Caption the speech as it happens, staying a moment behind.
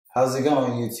How's it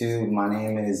going, YouTube? My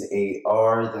name is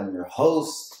AR, I'm your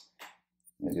host.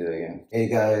 Let me do that again. Hey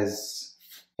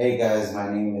guys,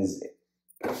 my name is...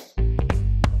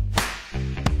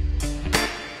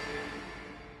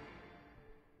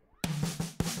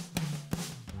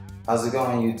 How's it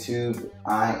going, YouTube?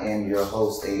 I am your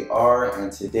host, AR,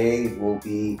 and today we'll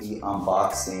be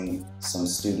unboxing some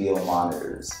studio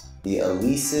monitors. The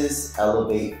Alesis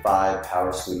Elevate 5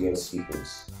 Power Studio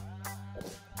speakers.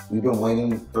 We've been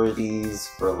waiting for these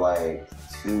for like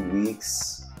 2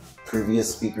 weeks.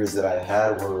 Previous speakers that I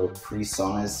had were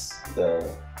PreSonus, the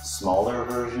smaller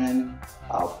version.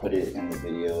 I'll put it in the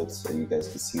video so you guys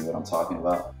can see what I'm talking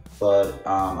about. But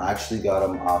I actually got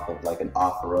them off of like an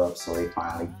OfferUp, so they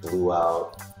finally blew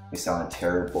out. They sounded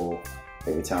terrible.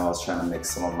 Every time I was trying to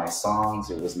mix some of my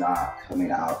songs, it was not coming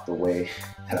out the way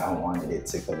that I wanted it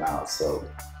to come out. So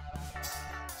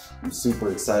I'm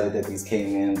super excited that these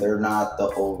came in. They're not the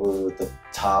over the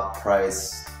top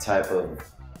price type of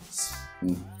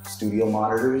studio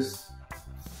monitors,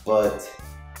 but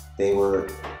they were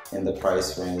in the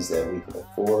price range that we could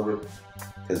afford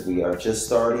because we are just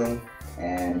starting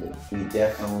and we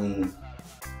definitely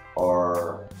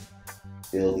are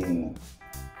building.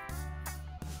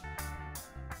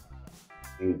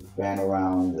 We ran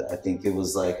around, I think it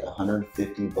was like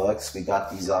 150 bucks. We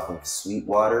got these off of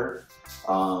Sweetwater.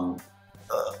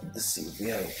 Let's see,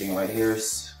 we have everything right here.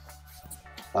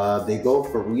 They go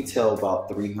for retail about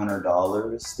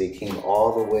 $300. They came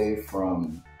all the way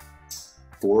from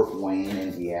Fort Wayne,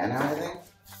 Indiana, I think.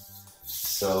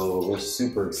 So we're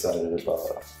super excited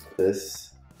about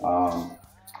this.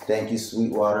 Thank you,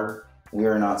 Sweetwater. We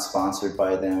are not sponsored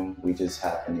by them. We just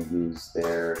happen to use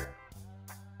their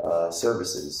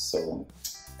services. So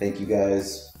thank you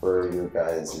guys for your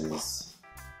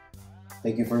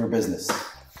thank you for your business.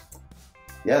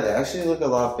 Yeah, they actually look a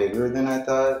lot bigger than I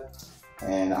thought.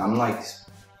 And I'm like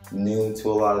new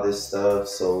to a lot of this stuff.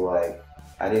 So like,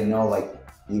 I didn't know like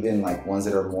even like ones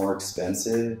that are more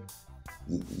expensive,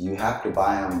 you have to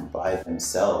buy them by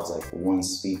themselves. Like one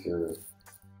speaker,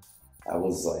 I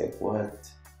was like, what?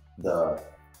 The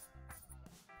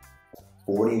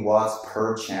 40 watts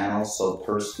per channel, so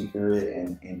per speaker,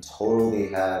 and in total they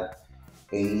have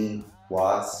 80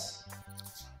 watts.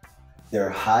 They're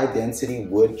high density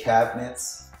wood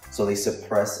cabinets, so they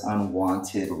suppress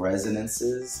unwanted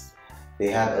resonances. They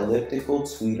have elliptical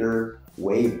tweeter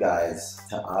waveguides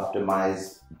to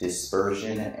optimize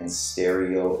dispersion and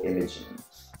stereo imaging.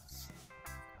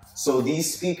 So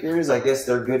these speakers, I guess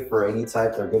they're good for any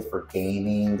type. They're good for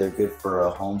gaming, they're good for a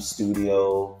home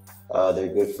studio,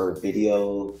 they're good for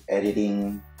video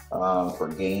editing, for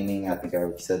gaming. I think I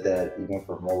already said that, even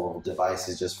for mobile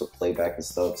devices, just for playback and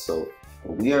stuff. So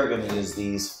we are going to use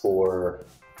these for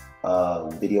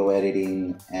video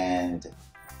editing and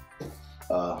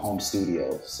home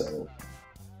studio. So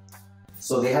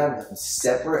they have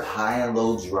separate high and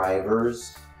low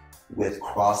drivers with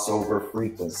crossover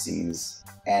frequencies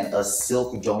and a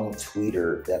silk dome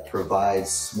tweeter that provides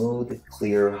smooth,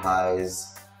 clear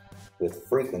highs with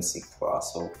frequency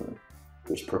crossover,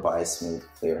 which provides smooth,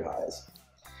 clear highs.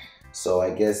 So I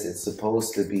guess it's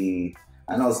supposed to be,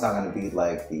 I know it's not going to be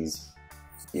like these,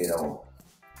 you know,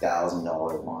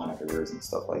 $1,000 monitors and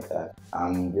stuff like that.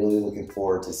 I'm really looking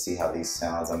forward to see how these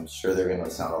sounds. I'm sure they're going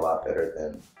to sound a lot better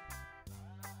than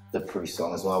the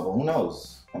PreSonus as well, but who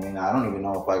knows? I mean, I don't even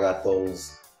know if I got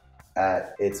those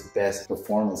at its best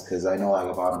performance, because I know I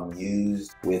got them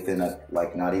used within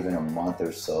like not even a month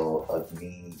or so of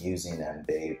me using them.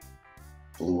 They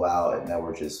blew out and they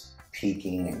were just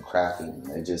peaking and cracking.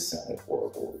 It just sounded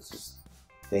horrible. It's just,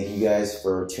 thank you guys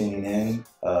for tuning in.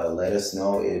 Let us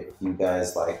know if you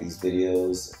guys like these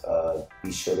videos.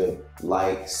 Be sure to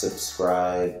like,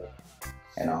 subscribe,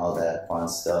 and all that fun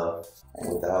stuff.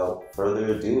 And without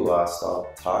further ado, I'll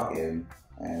stop talking,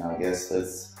 and I guess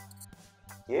let's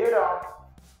get on.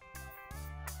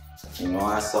 You know,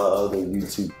 I saw other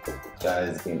YouTube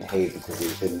guys getting hate because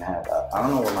they couldn't have, I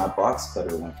don't know where my box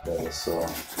cutter went though, so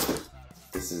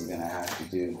this is gonna have to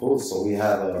do. Cool, so we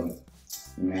have a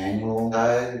manual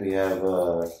guide. We have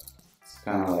it's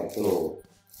kind of like little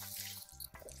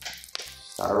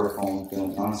styrofoam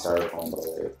film, not styrofoam,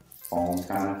 but like foam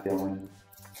kind of feeling.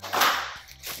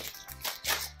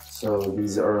 So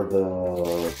these are the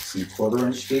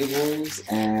 2/4-inch cables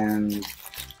and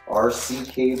RC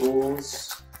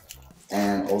cables,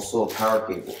 and also a power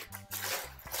cable.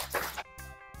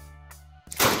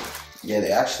 Yeah,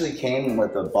 they actually came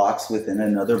with a box within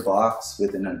another box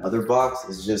within another box.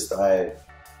 It's just I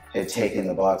had taken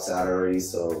the box out already,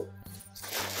 so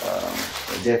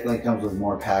it definitely comes with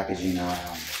more packaging.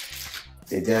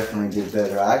 It definitely did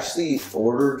better. I actually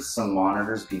ordered some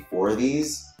monitors before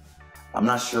these. I'm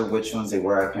not sure which ones they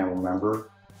were, I can't remember.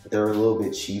 But they were a little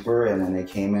bit cheaper, and when they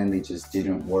came in, they just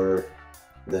didn't work.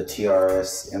 The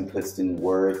TRS inputs didn't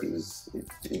work.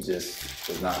 It just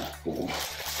was not cool.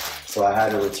 So I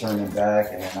had to return it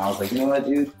back, and then I was like, you know what,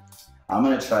 dude? I'm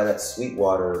gonna try that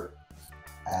Sweetwater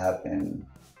app, and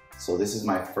so this is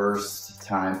my first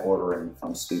time ordering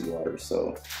from Sweetwater.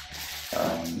 So,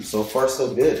 so far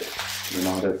so good. You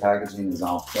know, their packaging is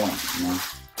on point, you know.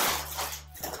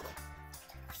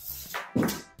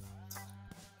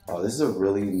 Oh, this is a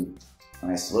really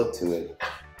nice look to it.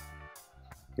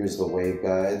 Here's the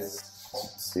waveguides,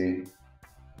 see.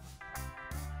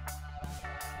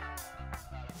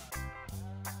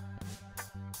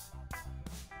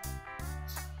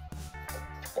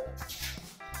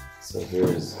 So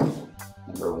here's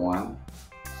number one.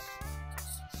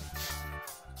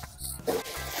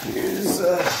 Here's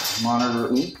a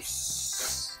monitor,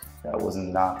 oops. That was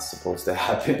not supposed to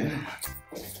happen.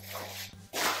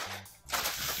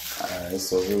 Alright,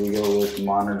 so here we go with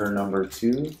monitor number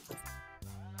two.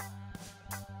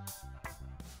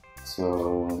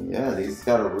 So yeah, these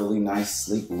got a really nice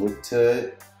sleek look to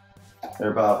it.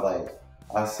 They're about like,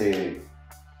 I say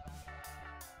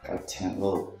like 10,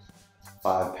 little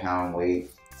 5-pound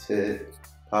weight to it,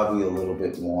 probably a little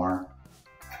bit more.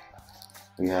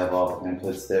 We have all the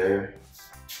inputs there.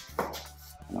 I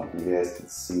don't know if you guys can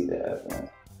see that, but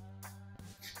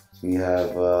we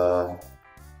have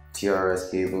TRS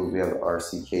cables, we have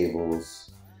RC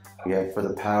cables, we have for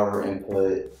the power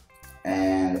input,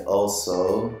 and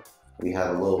also we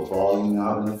have a little volume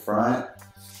knob in the front.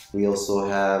 We also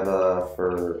have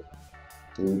for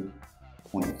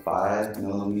 3.5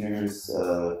 millimeters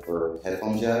for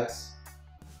headphone jacks.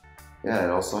 Yeah, it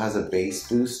also has a bass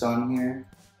boost on here.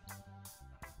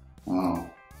 Oh,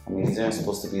 I mean, these aren't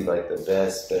supposed to be like the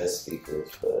best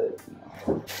speakers, but you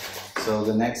know. So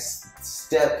the next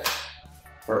step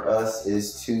for us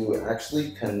is to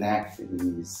actually connect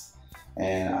these.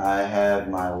 And I have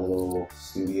my little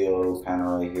studio kind of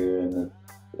right here in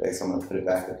the, so I'm gonna put it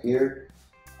back up here.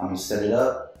 I'm gonna set it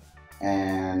up,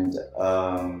 and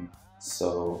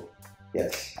so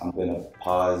yes, I'm gonna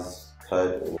pause,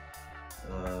 cut.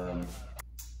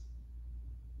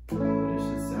 What it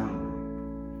should sound like.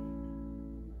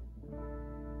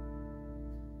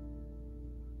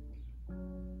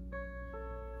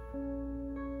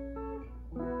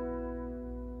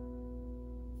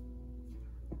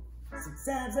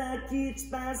 Sometimes I catch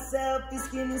myself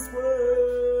asking this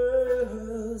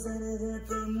world's anything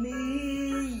for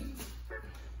me.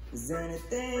 Is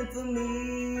anything for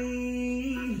me?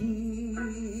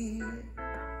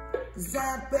 'Cause I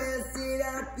pass it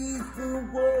out peaceful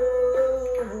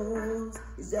walls.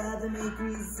 It's driving me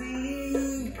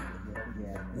crazy.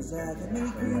 It's driving me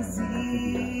crazy.